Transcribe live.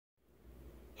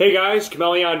Hey guys,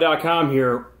 Chmelaeon.com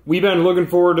here. We've been looking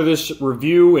forward to this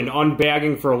review and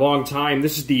unbagging for a long time.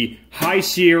 This is the High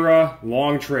Sierra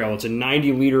Long Trail. It's a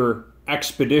 90-liter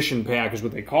expedition pack is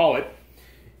what they call it.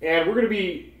 And we're going to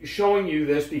be showing you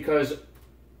this because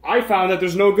I found that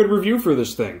there's no good review for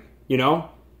this thing, you know?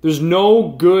 There's no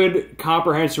good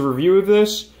comprehensive review of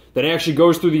this that actually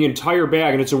goes through the entire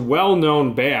bag, and it's a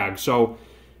well-known bag. So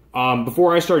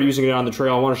before I start using it on the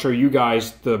trail, I want to show you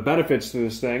guys the benefits to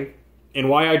this thing and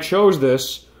why I chose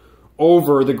this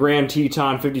over the Grand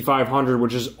Teton 5500,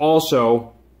 which is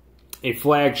also a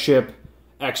flagship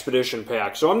expedition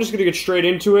pack. So I'm just going to get straight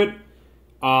into it,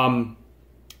 and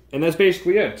that's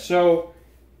basically it. So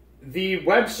the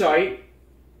website,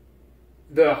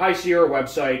 the High Sierra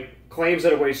website, claims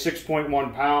that it weighs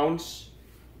 6.1 pounds.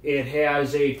 It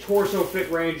has a torso fit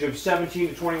range of 17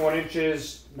 to 21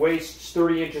 inches, waists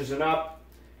 30 inches and up,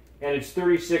 and it's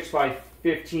 36 by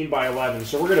 15 by 11.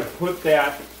 So we're going to put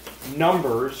those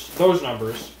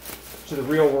numbers, to the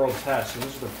real world test. And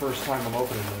this is the first time I'm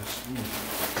opening this.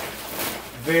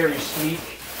 Very sleek.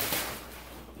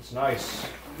 It's nice.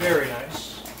 Very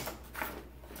nice.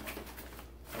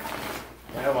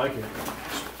 I like it.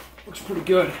 Looks pretty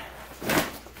good.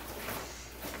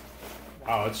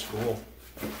 Wow, that's cool.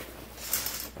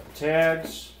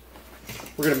 Tags.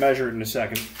 We're going to measure it in a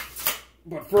second.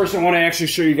 But first I want to actually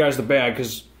show you guys the bag,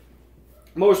 because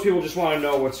most people just want to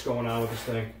know what's going on with this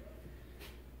thing.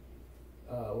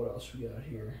 What else we got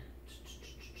here?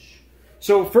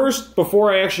 So first,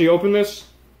 before I actually open this,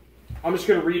 I'm just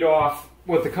going to read off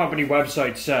what the company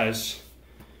website says.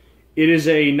 It is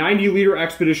a 90-liter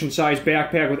expedition-sized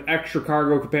backpack with extra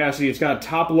cargo capacity. It's got a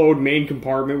top-load main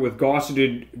compartment with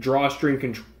gosseted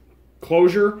drawstring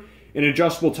closure and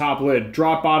adjustable top lid.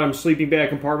 Drop-bottom sleeping bag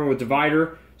compartment with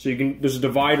divider. So there's a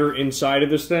divider inside of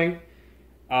this thing.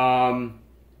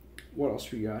 What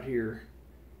else we got here?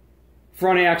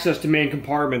 Front access to main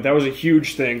compartment. That was a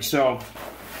huge thing. So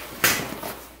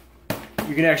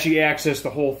you can actually access the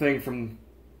whole thing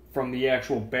from the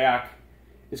actual back.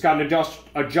 It's got an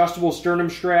adjustable sternum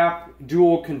strap,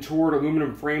 dual contoured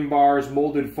aluminum frame bars,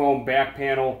 molded foam back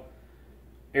panel,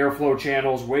 airflow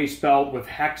channels, waist belt with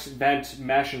hex vent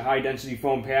mesh and high density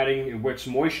foam padding. It wicks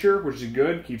moisture, which is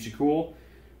good, keeps you cool.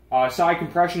 Side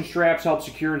compression straps help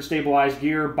secure and stabilize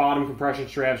gear. Bottom compression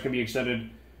straps can be extended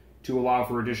to allow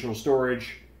for additional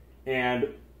storage. And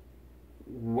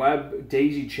webbing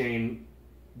daisy chain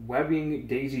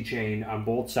on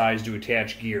both sides to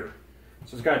attach gear.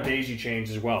 So it's got daisy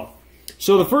chains as well.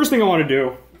 So the first thing I want to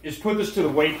do is put this to the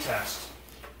weight test.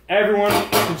 Everyone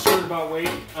is concerned about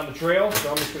weight on the trail,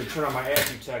 so I'm just going to turn on my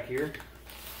Accutech here.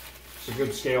 It's a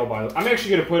good scale, by the way. I'm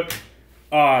actually going to put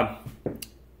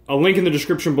a link in the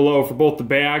description below for both the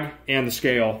bag and the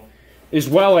scale, as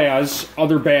well as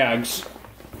other bags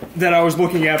that I was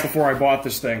looking at before I bought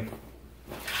this thing.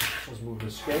 Let's move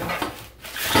the scale.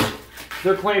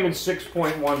 They're claiming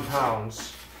 6.1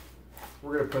 pounds.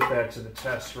 We're going to put that to the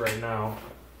test right now.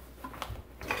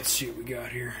 Let's see what we got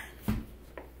here.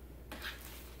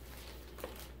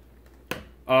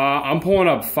 I'm pulling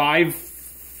up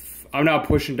 5. I'm not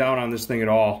pushing down on this thing at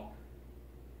all.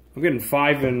 I'm getting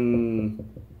 5 and...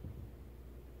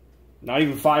 not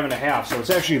even 5.5, so it's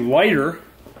actually lighter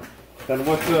than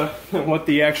what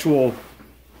the actual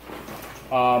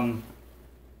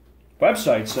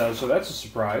website says, so that's a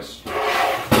surprise.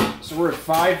 So we're at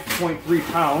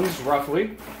 5.3 pounds,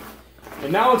 roughly.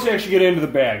 And now let's actually get into the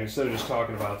bag instead of just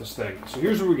talking about this thing. So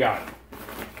here's what we got.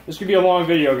 This could be a long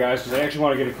video, guys, because I actually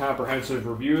want to get a comprehensive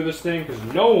review of this thing, because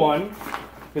no one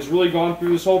has really gone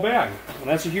through this whole bag. And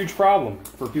that's a huge problem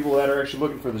for people that are actually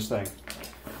looking for this thing.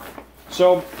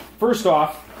 So, first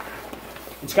off,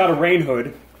 it's got a rain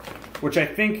hood, which I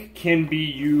think can be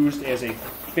used as a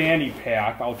fanny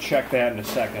pack. I'll check that in a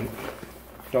second.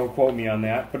 Don't quote me on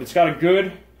that. But it's got a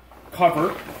good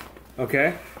cover,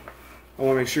 okay? I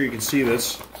want to make sure you can see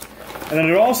this. And then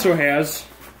it also has,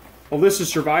 well, this is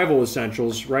survival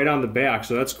essentials right on the back,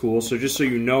 so that's cool. So just so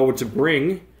you know what to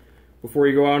bring before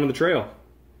you go out on the trail,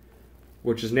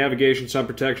 which is navigation, sun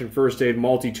protection, first aid,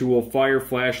 multi-tool, fire,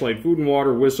 flashlight, food and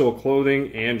water, whistle,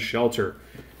 clothing, and shelter.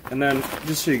 And then,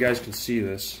 just so you guys can see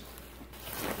this,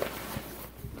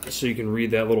 so you can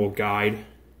read that little guide.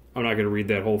 I'm not going to read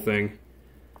that whole thing,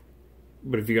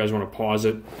 but if you guys want to pause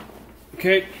it.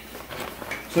 Okay,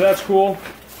 so that's cool.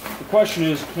 The question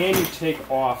is, can you take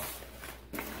off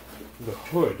the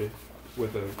hood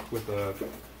with a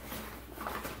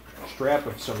strap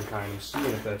of some kind? And seeing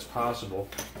if that's possible.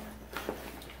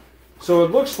 So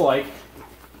it looks like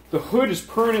the hood is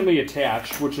permanently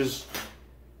attached, which is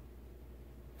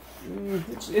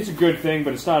it's a good thing,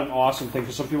 but it's not an awesome thing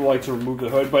because some people like to remove the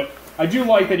hood. But I do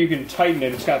like that you can tighten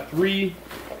it. It's got 3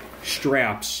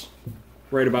 straps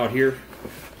right about here.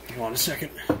 Hold on a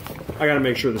second. I gotta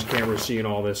make sure this camera is seeing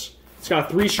all this. It's got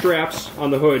 3 straps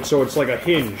on the hood, so it's like a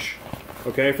hinge,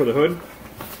 okay, for the hood.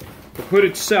 The hood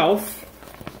itself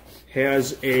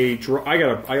has a I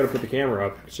gotta put the camera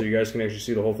up so you guys can actually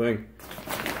see the whole thing,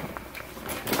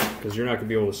 because you're not gonna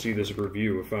be able to see this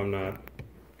review if I'm not.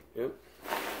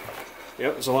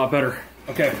 Yep, it's a lot better.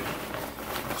 Okay,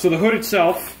 so the hood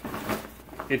itself,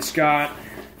 it's got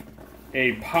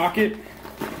a pocket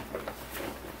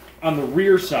on the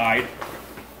rear side,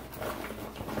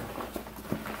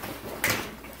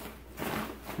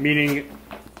 meaning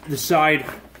the side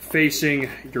facing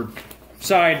your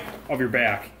side of your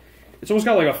back. It's almost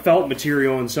got like a felt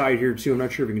material inside here too. I'm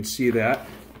not sure if you can see that.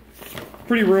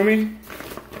 Pretty roomy.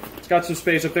 It's got some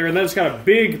space up there, and then it's got a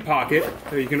big pocket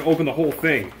that you can open the whole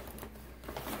thing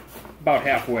about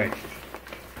halfway.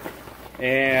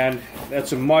 And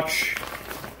that's a much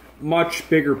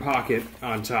bigger pocket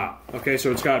on top. Okay,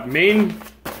 so it's got main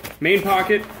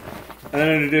pocket and then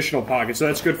an additional pocket. So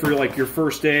that's good for like your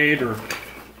first aid or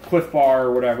Cliff Bar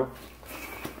or whatever.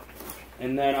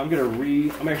 And then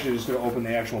I'm actually just gonna open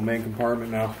the actual main compartment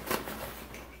now.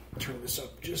 Turn this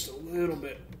up just a little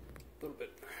bit.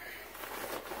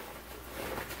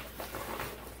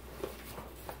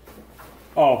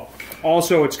 Oh,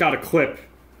 also it's got a clip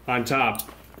on top,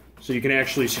 so you can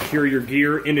actually secure your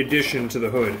gear in addition to the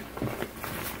hood.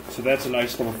 So that's a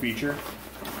nice little feature.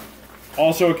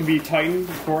 Also, it can be tightened,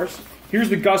 of course. Here's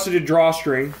the gusseted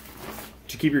drawstring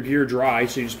to keep your gear dry,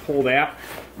 so you just pull that.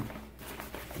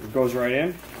 It goes right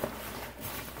in.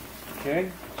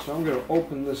 Okay, so I'm going to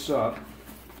open this up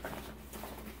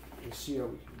and see how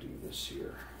we can do this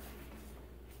here.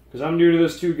 Because I'm new to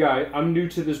this too, guys. I'm new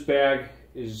to this bag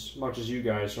as much as you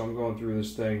guys, so I'm going through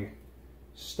this thing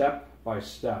step by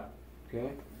step. Okay,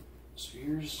 so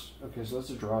so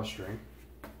that's a drawstring.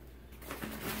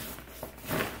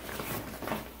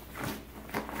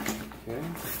 Okay,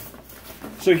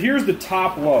 so here's the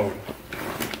top load.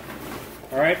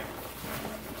 All right,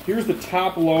 here's the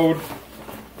top load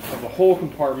of the whole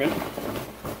compartment.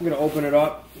 I'm going to open it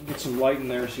up and get some light in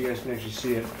there so you guys can actually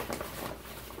see it.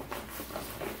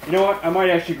 You know what? I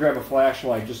might actually grab a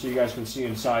flashlight just so you guys can see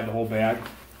inside the whole bag.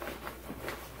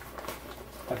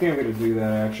 I think I'm going to do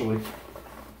that actually.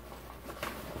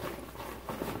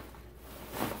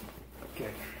 Okay.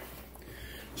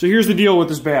 So here's the deal with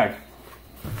this bag.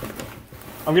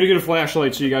 I'm going to get a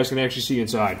flashlight so you guys can actually see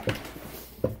inside.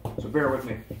 So bear with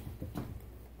me.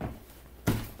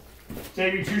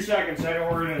 Take me 2 seconds. I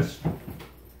know where it is.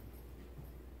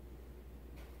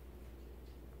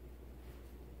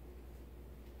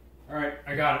 All right,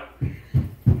 I got it.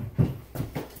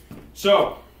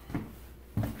 So,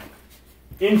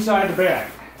 inside the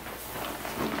bag,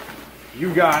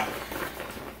 you got,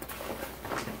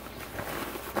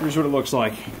 here's what it looks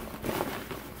like.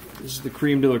 This is the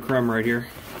creme de la creme right here.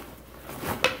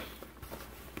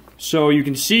 So you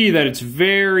can see that it's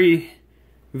very,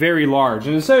 very large.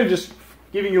 And instead of just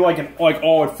giving you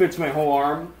oh, it fits my whole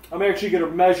arm, I'm actually going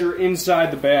to measure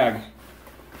inside the bag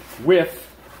with.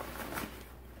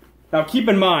 Now keep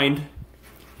in mind,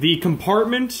 the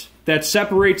compartment that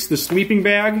separates the sleeping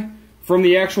bag from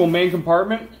the actual main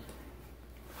compartment,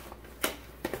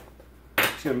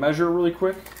 just going to measure it really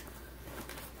quick.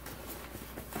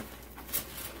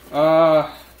 From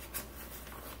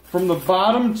the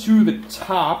bottom to the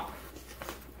top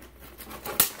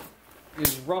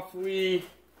is roughly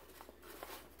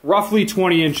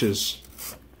 20 inches.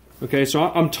 Okay, so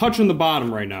I'm touching the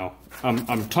bottom right now.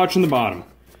 I'm touching the bottom.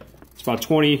 It's about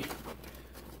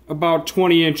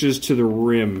 20 inches to the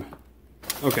rim.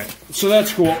 Okay, so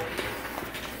that's cool.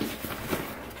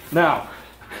 Now,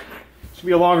 it's gonna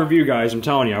be a long review, guys. I'm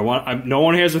telling you, no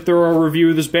one has a thorough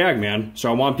review of this bag, man. So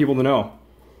I want people to know.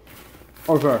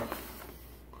 Okay.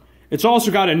 It's also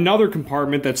got another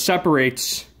compartment that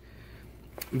separates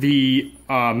the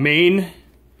main.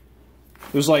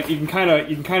 There's like you can kind of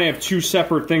have 2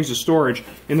 separate things of storage,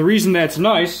 and the reason that's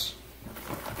nice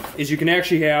is you can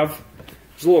actually have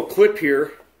there's a little clip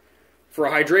here for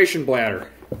a hydration bladder.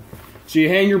 So you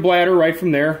hang your bladder right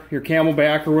from there, your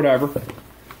Camelback or whatever,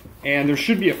 and there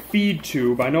should be a feed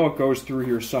tube. I know it goes through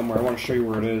here somewhere. I want to show you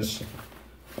where it is.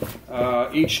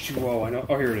 H2O, I know.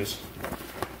 Oh, here it is.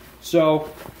 So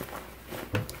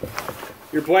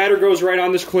your bladder goes right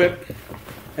on this clip,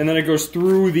 and then it goes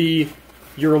through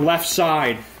your left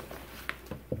side.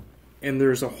 And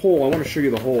there's a hole. I want to show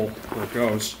you the hole where it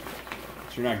goes, so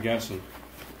you're not guessing.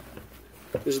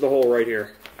 This is the hole right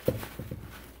here.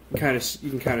 you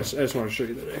can kind of. I just want to show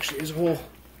you that it actually is a hole.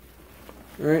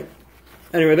 All right.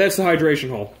 Anyway, that's the hydration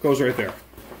hole. Goes right there.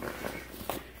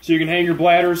 So you can hang your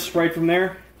bladders right from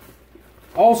there.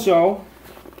 Also,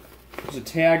 there's a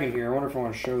tag in here. I wonder if I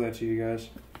want to show that to you guys.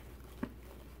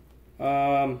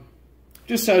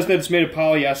 Just says that it's made of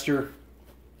polyester.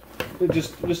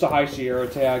 Just a High Sierra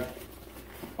tag.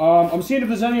 I'm seeing if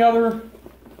there's any other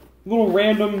little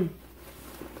random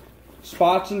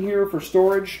spots in here for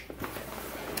storage.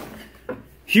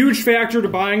 Huge factor to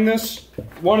buying this.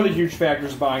 One of the huge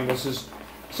factors of buying this is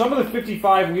some of the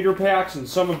 55-liter packs and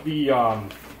some of the, I'm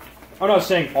not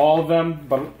saying all of them,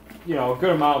 but you know, a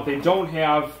good amount, they don't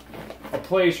have a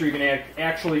place where you can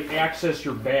actually access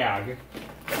your bag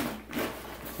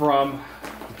from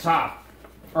the top,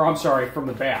 or I'm sorry, from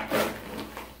the back.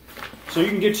 So you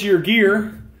can get to your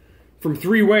gear from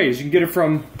 3 ways. You can get it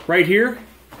from right here.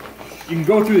 You can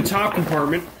go through the top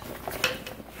compartment,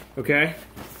 okay,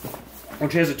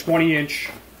 which has a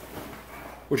 20-inch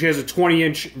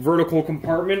vertical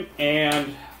compartment,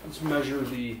 and let's measure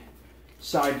the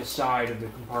side to side of the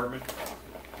compartment.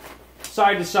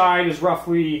 Side to side is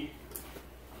roughly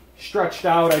stretched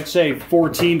out, I'd say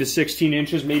 14 to 16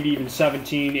 inches, maybe even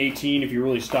 17, 18 if you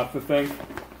really stuff the thing.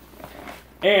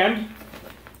 And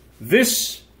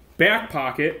this back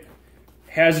pocket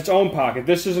has its own pocket.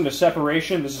 This isn't a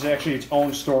separation, this is actually its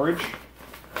own storage.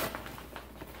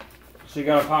 So you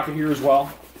got a pocket here as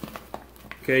well.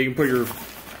 Okay, you can put your,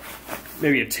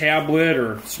 maybe a tablet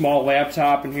or small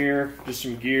laptop in here, just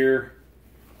some gear.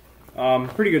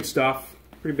 Pretty good stuff,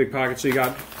 pretty big pocket. So you got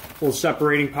a little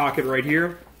separating pocket right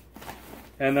here.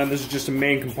 And then this is just a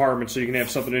main compartment, so you can have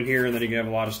something in here and then you can have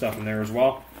a lot of stuff in there as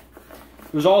well.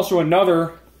 There's also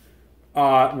another,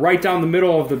 right down the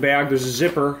middle of the bag, there's a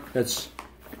zipper that's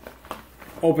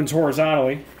opens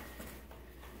horizontally.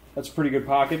 That's a pretty good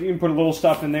pocket. You can put a little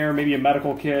stuff in there, maybe a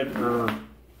medical kit, or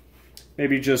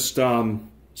maybe just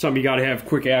something you got to have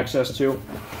quick access to.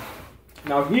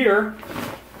 Now here,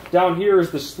 down here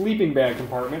is the sleeping bag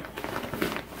compartment.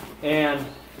 And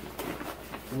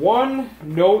one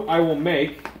note I will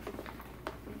make,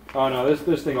 oh no,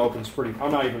 this thing opens pretty,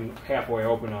 I'm not even halfway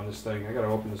open on this thing. I got to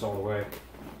open this all the way.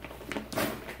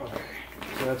 Okay,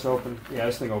 so that's open. Yeah,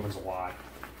 this thing opens a lot.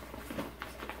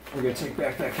 I'm going to take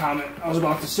back that comment I was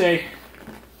about to say.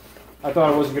 I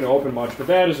thought it wasn't going to open much, but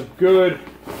that is a good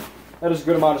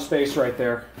amount of space right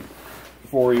there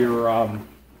for your,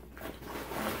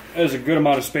 that is a good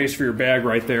amount of space for your bag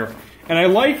right there. And I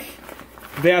like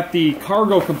that the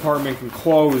cargo compartment can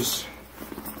close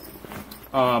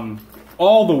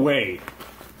all the way.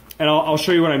 And I'll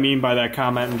show you what I mean by that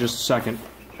comment in just a second.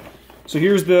 So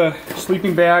here's the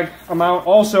sleeping bag amount.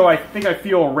 Also, I think I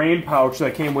feel a rain pouch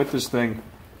that came with this thing.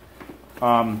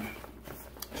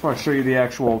 Just want to show you the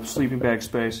actual sleeping bag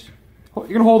space. You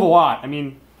can hold a lot. I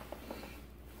mean,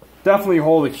 definitely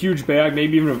hold a huge bag,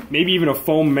 maybe even a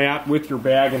foam mat with your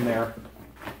bag in there.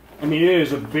 I mean, it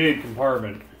is a big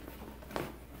compartment.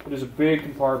 It is a big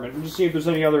compartment. Let me just see if there's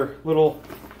any other little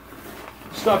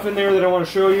stuff in there that I want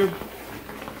to show you.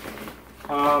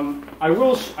 I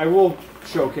will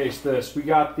showcase this. We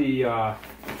got the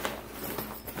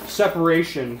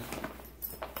separation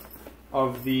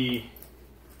of the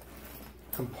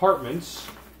compartments.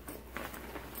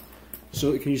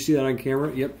 So can you see that on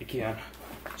camera? Yep, you can.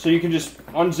 So you can just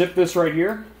unzip this right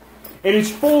here, and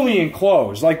it's fully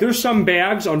enclosed. Like there's some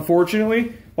bags,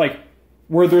 unfortunately, like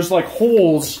where there's like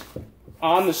holes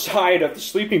on the side of the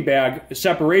sleeping bag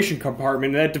separation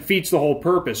compartment, and that defeats the whole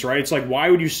purpose, right? It's like, why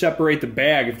would you separate the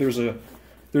bag if there's a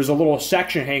little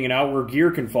section hanging out where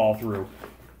gear can fall through?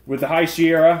 With the High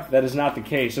Sierra, that is not the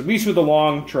case. At least with the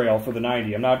long trail for the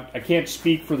 90. I can't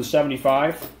speak for the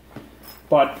 75.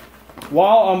 But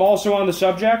while I'm also on the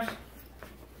subject,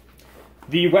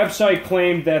 the website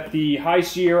claimed that the High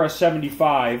Sierra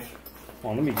 75.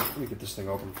 Well, let me get this thing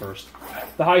open first.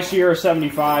 The High Sierra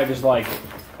 75 is like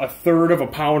 1/3 of a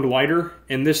pound lighter,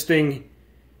 and this thing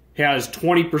has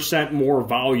 20% more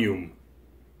volume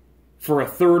for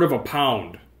 1/3 of a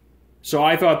pound. So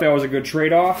I thought that was a good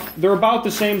trade-off. They're about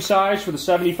the same size for the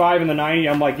 75 and the 90.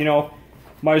 I'm like, you know,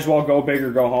 might as well go big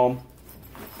or go home.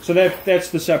 So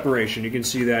that's the separation. You can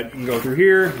see that. You can go through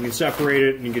here, you can separate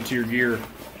it, and you get to your gear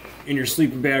in your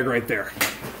sleeping bag right there.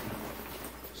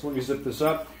 So let me zip this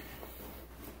up.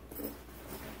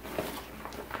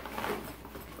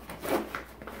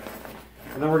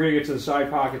 And then we're going to get to the side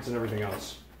pockets and everything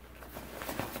else.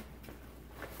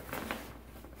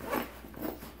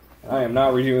 I am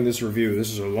not redoing this review.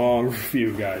 This is a long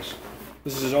review, guys.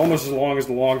 This is almost as long as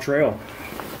the long trail.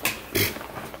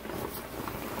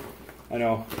 I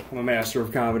know, I'm a master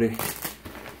of comedy.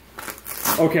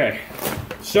 Okay,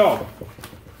 So,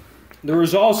 there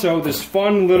was also this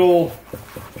fun little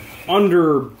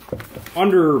under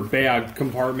bag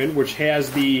compartment, which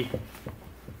has the...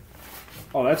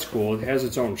 Oh, that's cool. It has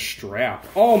its own strap.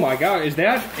 Oh my god, is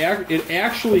that... It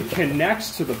actually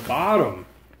connects to the bottom.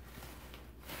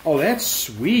 Oh, that's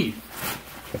sweet.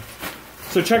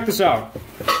 So check this out.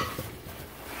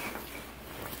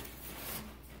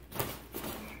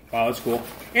 Wow, that's cool.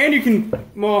 And you can,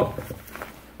 well,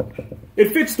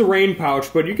 it fits the rain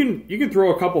pouch, but you can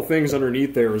throw a couple things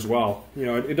underneath there as well. You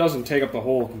know, it doesn't take up the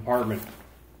whole compartment.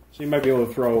 So you might be able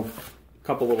to throw a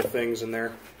couple little things in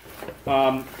there.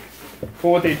 But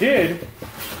what they did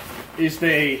is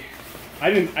I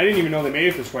didn't even know they made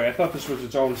it this way. I thought this was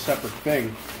its own separate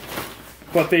thing.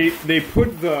 But they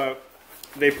put the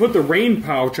rain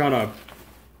pouch on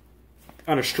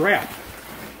a strap,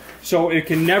 so it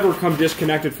can never come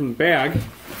disconnected from the bag.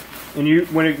 And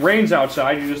when it rains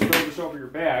outside, you just throw this over your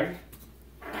bag,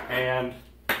 and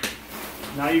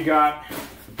now you got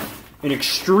an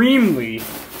extremely,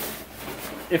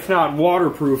 if not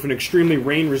waterproof, an extremely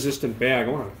rain-resistant bag.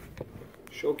 I want to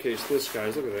showcase this,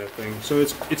 guys. Look at that thing. So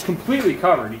it's completely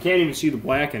covered. You can't even see the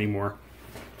black anymore.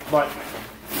 But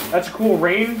that's a cool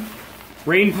rain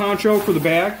poncho for the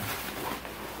bag.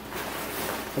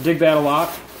 I dig that a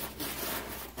lot.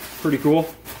 Pretty cool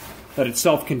that it's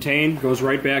self-contained, goes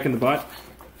right back in the butt.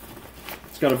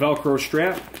 It's got a Velcro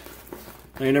strap.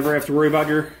 Now you never have to worry about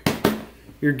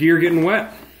your gear getting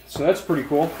wet. So that's pretty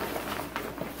cool.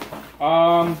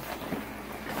 Now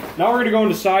we're going to go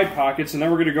into side pockets, and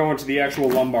then we're going to go into the actual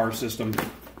lumbar system.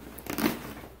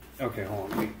 Okay,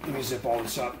 hold on. Let me zip all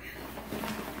this up.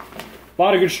 A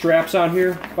lot of good straps on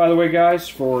here, by the way, guys,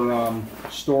 for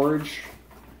storage.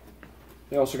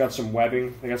 They also got some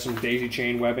webbing. They got some daisy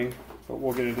chain webbing, but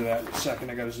we'll get into that in a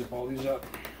second. I got to zip all these up.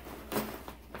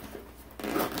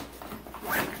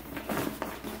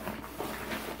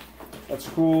 That's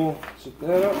cool. Zip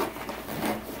that up.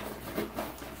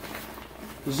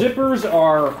 The zippers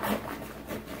are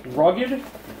rugged.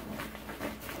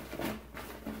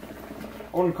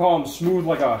 I wouldn't call them smooth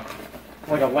like a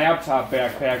laptop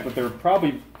backpack, but they're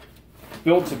probably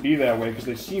built to be that way because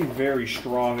they seem very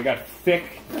strong. They got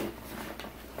thick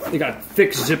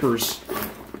zippers,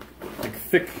 like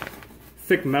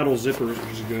thick metal zippers,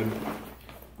 which is good.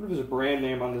 What if there's a brand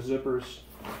name on the zippers?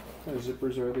 What kind of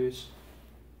zippers are these?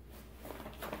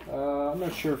 I'm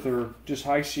not sure if they're just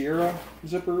High Sierra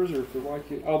zippers or if they're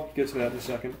YK. I'll get to that in a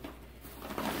second.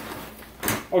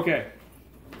 Okay.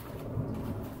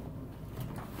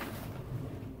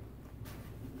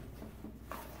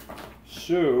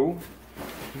 So,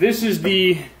 this is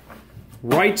the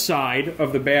right side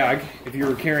of the bag if you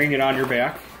were carrying it on your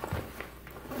back.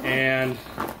 And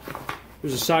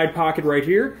there's a side pocket right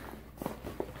here.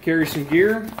 Carry some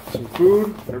gear, some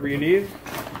food, whatever you need.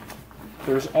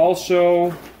 There's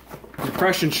also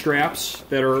compression straps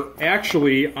that are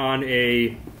actually on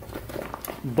a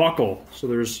buckle. So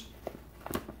there's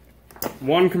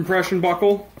one compression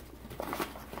buckle,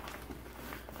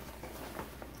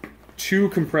 two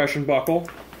compression buckle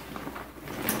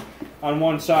on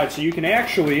one side. So you can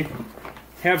actually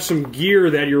have some gear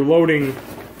that you're loading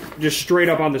just straight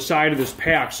up on the side of this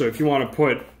pack. So if you want to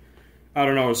put, I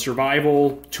don't know, a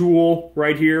survival tool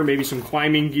right here, maybe some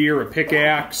climbing gear, a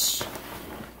pickaxe,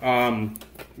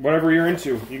 whatever you're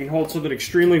into. You can hold something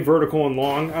extremely vertical and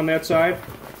long on that side.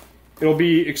 It'll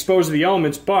be exposed to the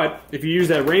elements, but if you use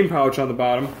that rain pouch on the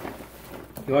bottom,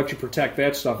 it'll let you protect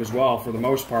that stuff as well for the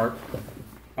most part.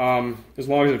 As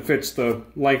long as it fits the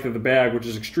length of the bag, which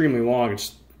is extremely long.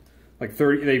 It's like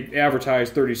 30, they advertise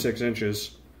 36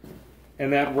 inches.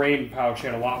 And that rain pouch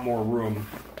had a lot more room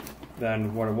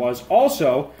than what it was.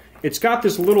 Also, it's got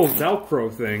this little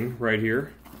Velcro thing right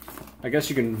here. I guess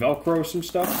you can Velcro some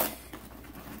stuff.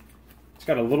 It's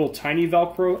got a little tiny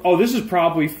Velcro. Oh, this is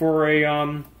probably for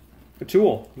a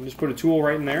tool. You can just put a tool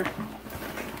right in there.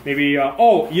 Maybe,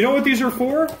 oh, you know what these are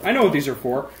for? I know what these are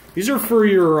for. These are for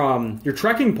your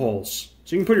trekking poles.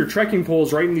 So you can put your trekking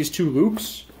poles right in these two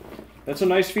loops. That's a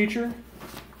nice feature.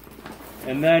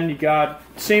 And then you got,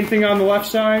 same thing on the left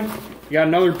side. You got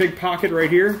another big pocket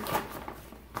right here.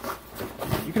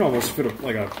 You can almost fit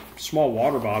like a small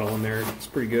water bottle in there. It's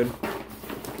pretty good.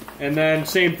 And then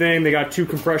same thing, they got two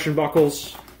compression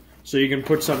buckles. So you can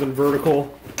put something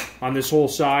vertical on this whole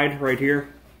side right here.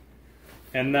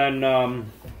 And then, oh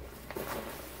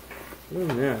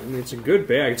yeah, I mean, it's a good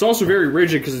bag. It's also very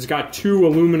rigid because it's got two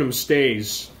aluminum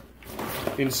stays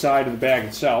inside of the bag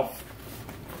itself.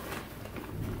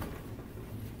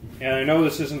 And I know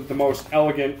this isn't the most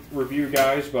elegant review,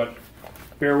 guys, but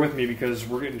bear with me because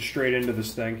we're getting straight into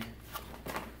this thing.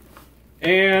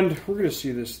 And we're going to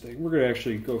see this thing. We're going to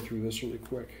actually go through this really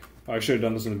quick. Oh, I should have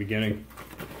done this in the beginning.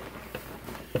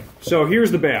 So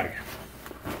here's the bag.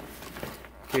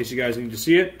 In case you guys need to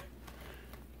see it.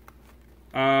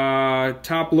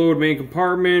 Top load main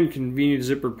compartment, convenient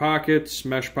zippered pockets,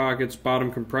 mesh pockets, bottom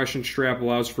compression strap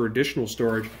allows for additional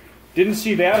storage. Didn't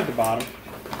see that at the bottom.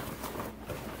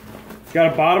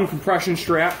 Got a bottom compression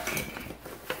strap.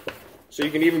 So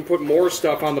you can even put more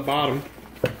stuff on the bottom.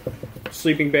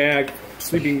 Sleeping bag,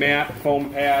 sleeping mat,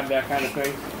 foam pad, that kind of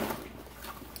thing.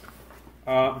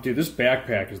 Dude, this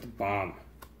backpack is the bomb.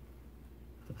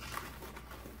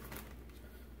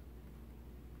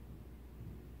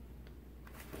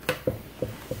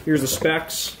 Here's the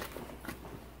specs.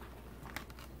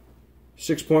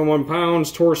 6.1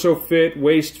 pounds, torso fit,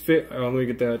 waist fit. Oh, let me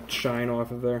get that shine off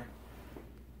of there.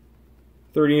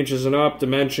 30 inches and up,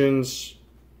 dimensions.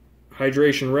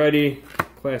 Hydration ready,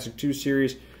 classic 2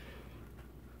 series.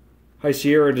 High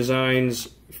Sierra designs,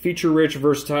 feature-rich,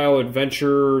 versatile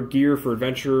adventure gear for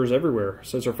adventurers everywhere.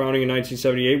 Since our founding in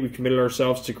 1978, we've committed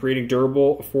ourselves to creating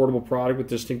durable, affordable product with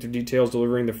distinctive details,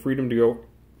 delivering the freedom to go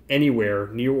anywhere,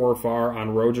 near or far,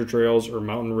 on roads or trails or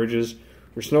mountain ridges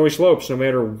or snowy slopes, no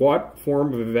matter what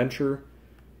form of adventure,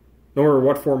 no matter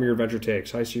what form your adventure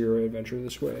takes. High Sierra adventure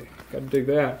this way. Gotta dig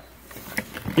that.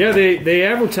 Yeah, they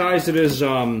advertised it as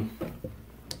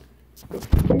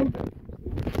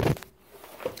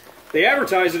they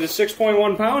advertised it as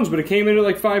 6.1 pounds, but it came in at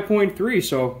like 5.3,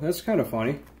 so that's kind of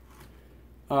funny.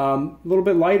 A little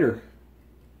bit lighter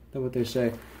than what they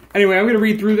say. Anyway, I'm going to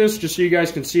read through this just so you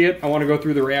guys can see it. I want to go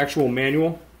through their actual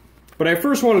manual. But I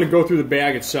first wanted to go through the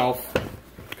bag itself,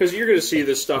 because you're going to see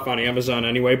this stuff on Amazon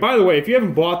anyway. By the way, if you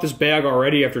haven't bought this bag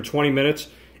already after 20 minutes,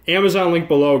 Amazon link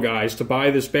below, guys, to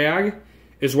buy this bag,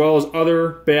 as well as other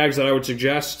bags that I would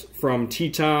suggest from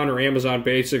Teton or Amazon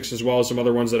Basics, as well as some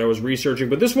other ones that I was researching.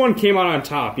 But this one came out on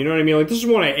top, you know what I mean? Like, this is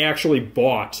one I actually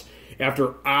bought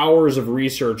after hours of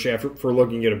research for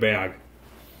looking at a bag.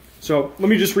 So let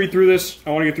me just read through this.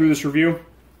 I want to get through this review.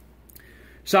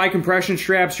 Side compression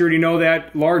straps, you already know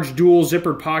that. Large dual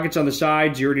zippered pockets on the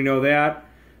sides, you already know that.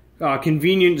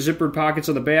 Convenient zippered pockets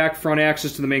on the back. Front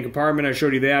access to the main compartment, I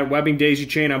showed you that. Webbing daisy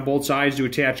chain on both sides to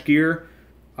attach gear.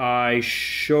 I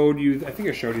showed you, I think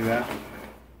I showed you that.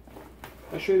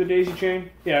 Did I show you the daisy chain?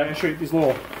 Yeah, I showed you these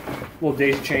little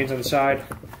daisy chains on the side.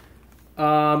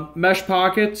 Mesh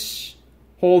pockets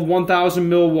hold 1,000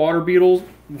 ml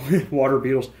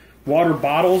water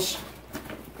bottles.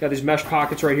 Got these mesh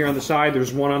pockets right here on the side.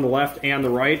 There's one on the left and the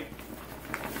right.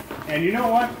 And you know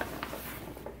what?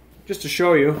 Just to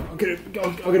show you, I'll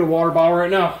get a water bottle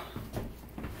right now.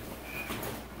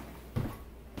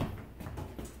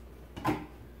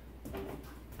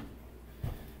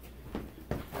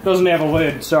 Doesn't have a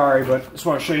lid, sorry, but I just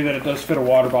want to show you that it does fit a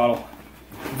water bottle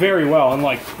very well. And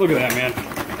like, look at that, man.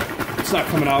 It's not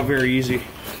coming out very easy.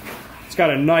 It's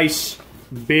got a nice,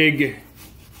 big,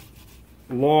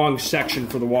 long section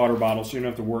for the water bottle, so you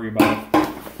don't have to worry about it.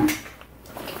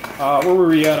 Where were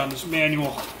we at on this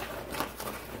manual?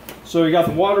 So you got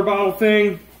the water bottle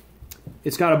thing.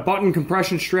 It's got a button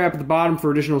compression strap at the bottom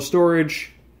for additional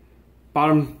storage.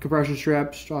 Bottom compression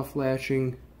strap, soft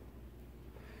latching.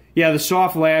 Yeah, the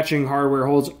soft latching hardware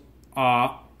holds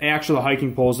actually the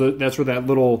hiking poles. That's where that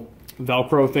little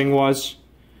Velcro thing was.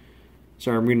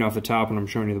 Sorry, I'm reading off the top and I'm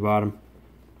showing you the bottom.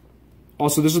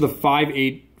 Also, this is the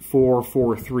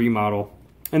 58443 model.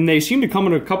 And they seem to come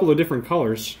in a couple of different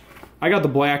colors. I got the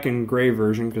black and gray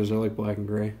version because I like black and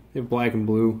gray. They have black and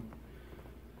blue.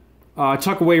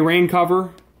 Tuck away rain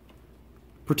cover.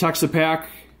 Protects the pack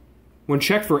when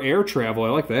checked for air travel. I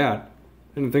like that.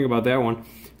 I didn't think about that one.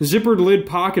 The zippered lid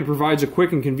pocket provides a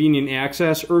quick and convenient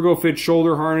access. ErgoFit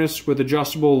shoulder harness with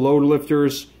adjustable load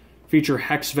lifters. Feature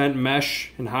hex vent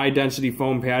mesh and high density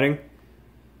foam padding.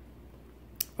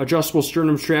 Adjustable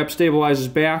sternum strap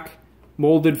stabilizes back.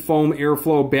 Molded foam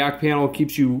airflow back panel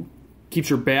keeps your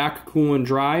back cool and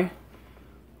dry.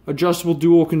 Adjustable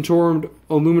dual contoured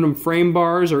aluminum frame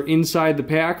bars are inside the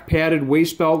pack. Padded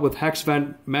waist belt with hex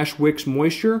vent mesh wicks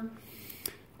moisture.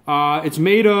 It's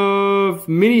made of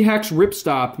mini hex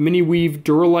ripstop, mini weave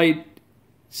Duralite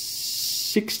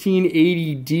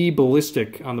 1680D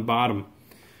ballistic on the bottom.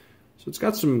 So it's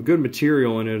got some good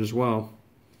material in it as well.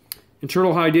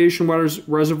 Internal hydration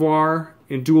reservoir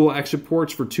and dual exit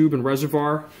ports for tube and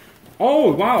reservoir.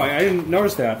 Oh, wow, I didn't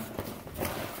notice that.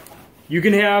 You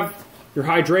can have your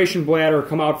hydration bladder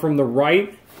come out from the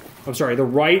right, the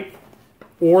right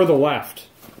or the left.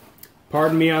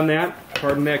 Pardon me on that.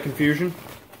 Pardon that confusion.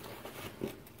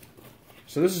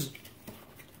 So this is,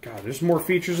 God, there's more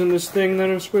features in this thing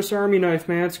than a Swiss Army knife,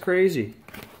 man. It's crazy.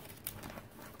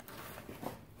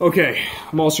 Okay,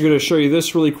 I'm also going to show you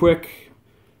this really quick.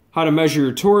 How to measure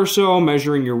your torso,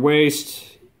 measuring your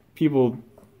waist. People,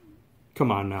 come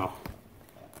on now.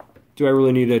 Do I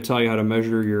really need to tell you how to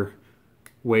measure your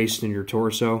waist and your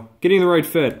torso? Getting the right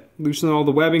fit. Loosen all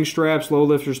the webbing straps. Load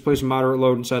lifters, place a moderate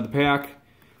load inside the pack.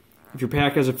 If your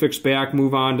pack has a fixed back,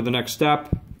 move on to the next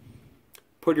step.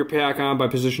 Put your pack on by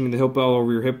positioning the hip belt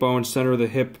over your hip bones. Center the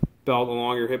hip belt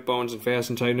along your hip bones and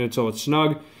fasten and tighten it until it's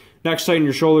snug. Next, tighten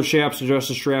your shoulder straps. Adjust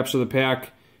the straps so the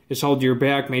pack is held to your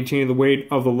back, maintaining the weight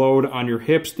of the load on your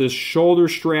hips. The shoulder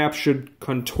strap should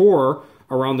contour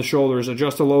around the shoulders.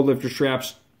 Adjust the load lifter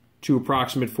straps to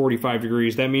approximate 45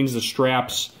 degrees. That means the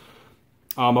straps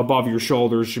above your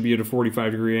shoulders should be at a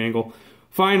 45-degree angle.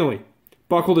 Finally,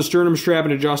 buckle the sternum strap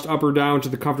and adjust up or down to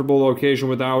the comfortable location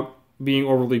without being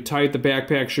overly tight. The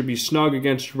backpack should be snug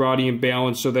against your body and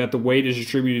balanced so that the weight is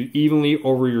distributed evenly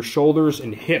over your shoulders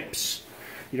and hips.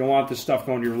 You don't want this stuff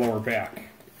going to your lower back.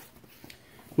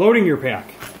 Loading your pack.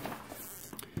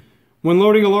 When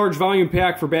loading a large volume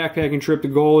pack for backpacking trip, the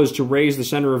goal is to raise the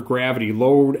center of gravity.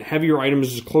 Load heavier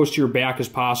items as close to your back as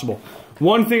possible.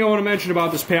 One thing I want to mention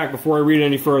about this pack before I read it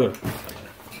any further.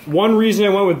 One reason I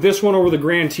went with this one over the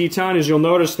Grand Teton is you'll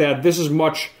notice that this is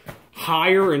much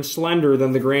higher and slender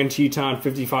than the Grand Teton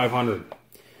 5500.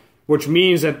 Which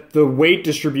means that the weight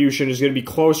distribution is going to be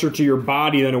closer to your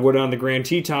body than it would on the Grand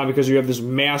Teton because you have this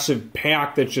massive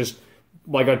pack that's just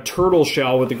like a turtle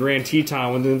shell with the Grand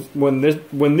Teton. When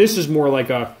this is more like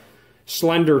a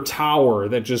slender tower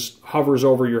that just hovers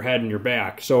over your head and your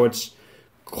back. So it's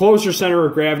closer center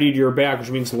of gravity to your back, which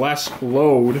means less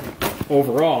load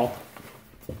overall.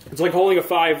 It's like holding a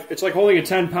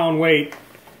 10-pound weight,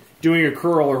 doing a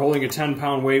curl, or holding a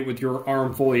 10-pound weight with your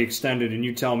arm fully extended, and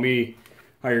you tell me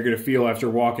how you're going to feel after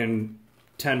walking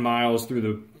 10 miles through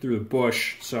the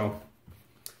bush. So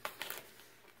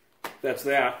that's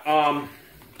that.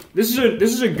 This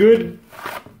is a good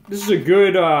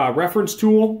reference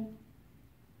tool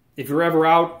if you're ever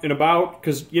out and about,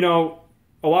 because you know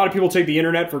a lot of people take the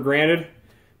internet for granted.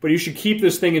 But you should keep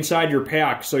this thing inside your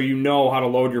pack so you know how to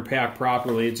load your pack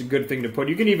properly. It's a good thing to put.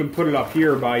 You can even put it up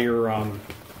here by your,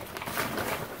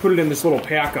 put it in this little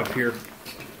pack up here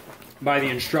by the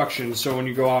instructions. So when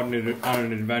you go out on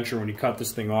an adventure, when you cut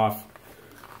this thing off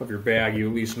of your bag, you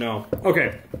at least know.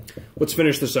 Okay, let's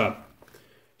finish this up.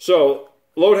 So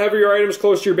load heavier items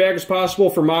close to your back as possible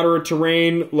for moderate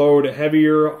terrain. Load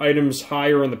heavier items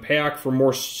higher in the pack for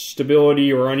more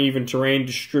stability or uneven terrain.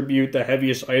 Distribute the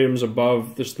heaviest items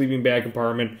above the sleeping bag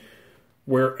compartment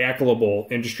where applicable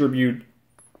and distribute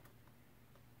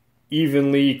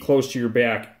evenly close to your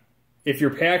back. If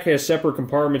your pack has separate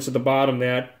compartments at the bottom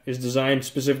that is designed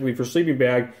specifically for sleeping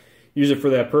bag, use it for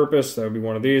that purpose. That would be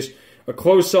one of these. A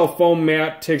closed-cell foam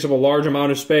mat takes up a large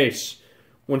amount of space.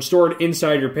 When stored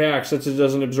inside your pack, since it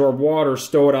doesn't absorb water,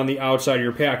 stow it on the outside of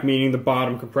your pack, meaning the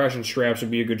bottom compression straps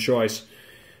would be a good choice.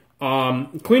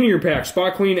 Cleaning your pack.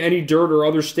 Spot clean any dirt or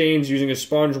other stains using a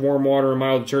sponge, warm water, and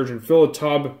mild detergent. Fill a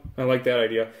tub. I like that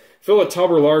idea. Fill a tub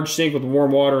or large sink with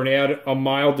warm water and add a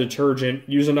mild detergent.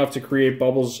 Use enough to create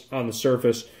bubbles on the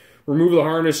surface. Remove the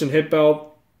harness and hip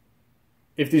belt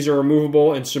if these are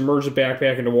removable and submerge the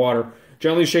backpack into water.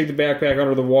 Gently shake the backpack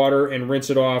under the water and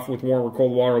rinse it off with warm or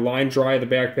cold water. Line dry the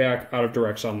backpack out of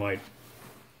direct sunlight.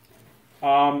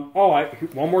 One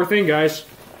more thing, guys.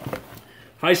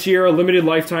 High Sierra limited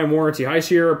lifetime warranty. High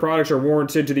Sierra products are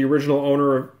warranted to the original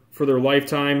owner for their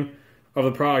lifetime of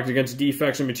the product against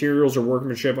defects in materials or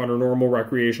workmanship under normal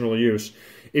recreational use.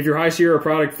 If your High Sierra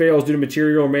product fails due to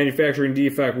material or manufacturing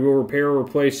defect, we will repair or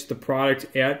replace the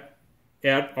product at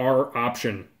our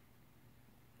option.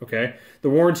 Okay? The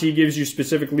warranty gives you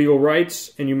specific legal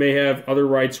rights, and you may have other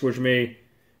rights which may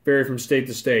vary from state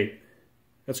to state.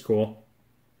 That's cool.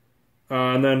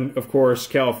 And then, of course,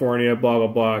 California, blah, blah,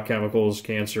 blah, chemicals,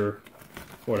 cancer,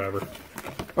 whatever.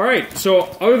 All right, so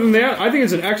other than that, I think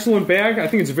it's an excellent bag. I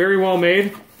think it's very well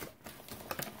made.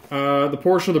 The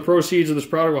portion of the proceeds of this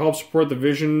product will help support the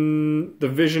vision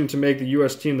to make the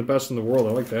U.S. team the best in the world.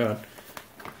 I like that.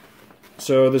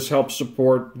 So this helps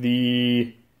support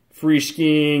the free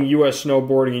skiing, U.S.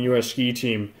 snowboarding, and U.S. ski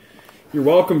team. You're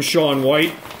welcome, Sean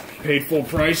White. Paid full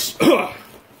price.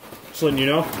 Just letting you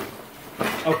know.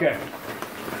 Okay.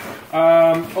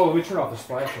 Let me turn off this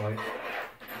flashlight.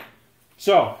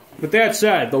 So, with that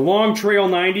said, the Long Trail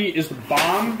 90 is the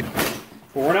bomb.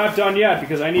 But we're not done yet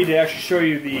because I need to actually show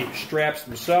you the straps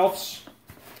themselves.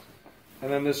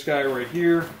 And then this guy right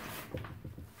here.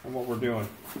 And what we're doing.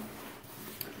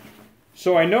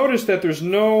 So I noticed that there's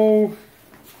no...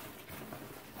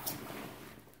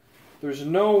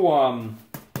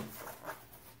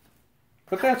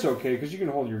 but that's okay, because you can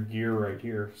hold your gear right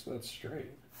here, so that's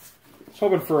straight.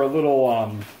 hoping for a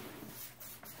little,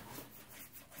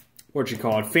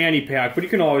 fanny pack, but you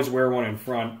can always wear one in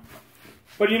front.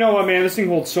 But you know what, man, this thing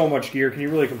holds so much gear. Can you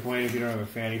really complain if you don't have a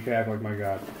fanny pack? Like, my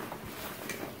God.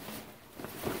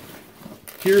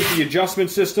 Here's the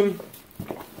adjustment system.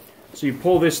 So you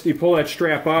pull that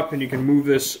strap up, and you can move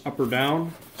this up or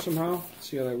down somehow.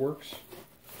 See how that works?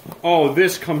 Oh,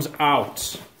 this comes out.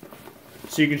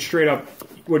 So you can straight up,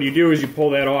 what you do is you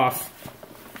pull that off,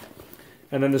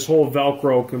 and then this whole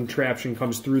Velcro contraption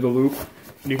comes through the loop,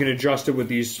 and you can adjust it with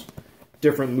these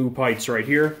different loop heights right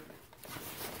here.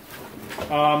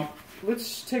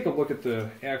 Let's take a look at the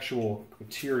actual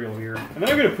material here. And then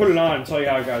I'm going to put it on and tell you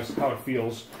how it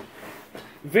feels.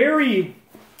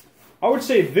 I would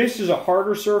say this is a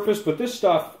harder surface, but this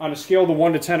stuff, on a scale of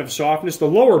 1 to 10 of softness, the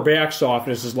lower back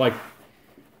softness is like,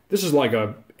 this is like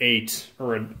a 8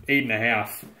 or an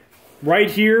 8.5.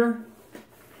 Right here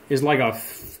is like a,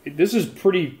 this is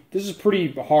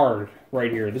pretty hard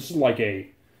right here. This is like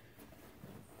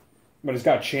but it's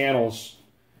got channels.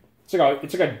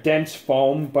 It's like a dense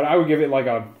foam, but I would give it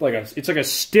it's like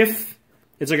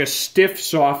a stiff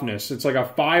softness. It's like a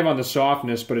 5 on the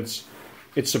softness, but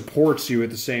it supports you at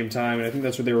the same time, and I think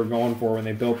that's what they were going for when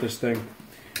they built this thing.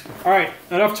 All right,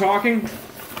 enough talking.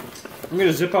 I'm going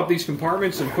to zip up these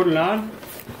compartments and put it on.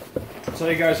 I'll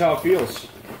tell you guys how it feels.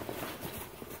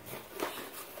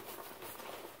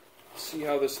 See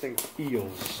how this thing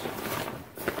feels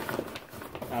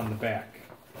on the back.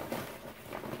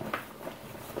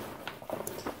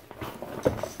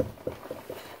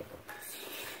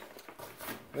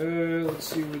 Let's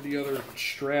see where the other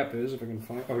strap is, if I can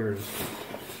find. Oh, here it is.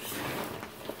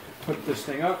 Put this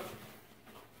thing up.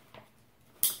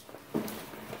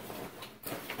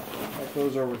 That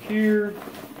goes over here.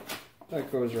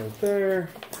 That goes right there.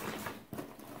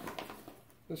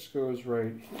 This goes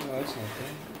right here. No, that's not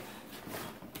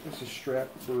that. This is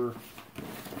strapped for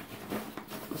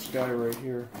this guy right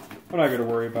here. I'm not going to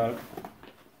worry about it.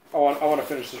 I want to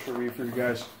finish this review for you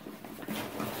guys.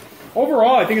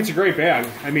 Overall, I think it's a great bag.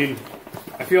 I mean,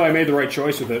 I feel I made the right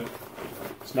choice with it.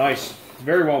 It's nice. It's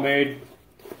very well made.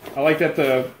 I like that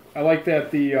the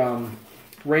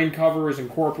rain cover is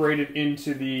incorporated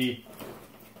into the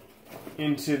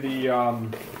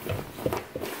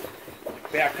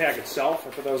backpack itself.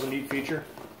 I thought that was a neat feature.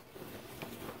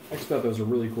 I just thought that was a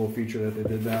really cool feature that they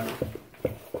did that.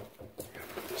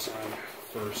 Put this on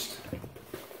first.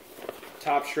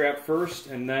 Top strap first,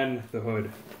 and then the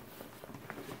hood.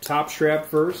 Top strap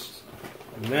first,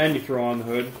 and then you throw on the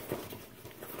hood.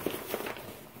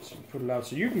 So you put it out.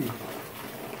 So you can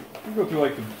go through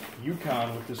like the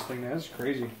Yukon with this thing. That's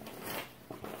crazy.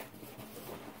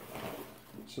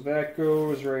 So that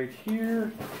goes right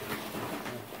here.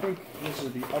 I think this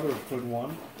is the other hood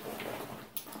one.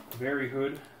 Very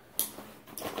hood.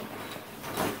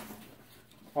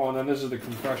 Oh, and then this is the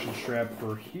compression strap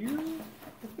for here,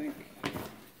 I think.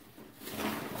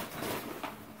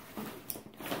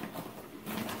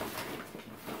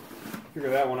 Figure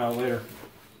that one out later.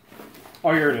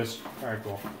 Oh, here it is. Alright,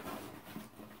 cool.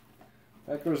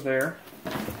 That goes there.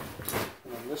 And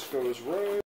then this goes right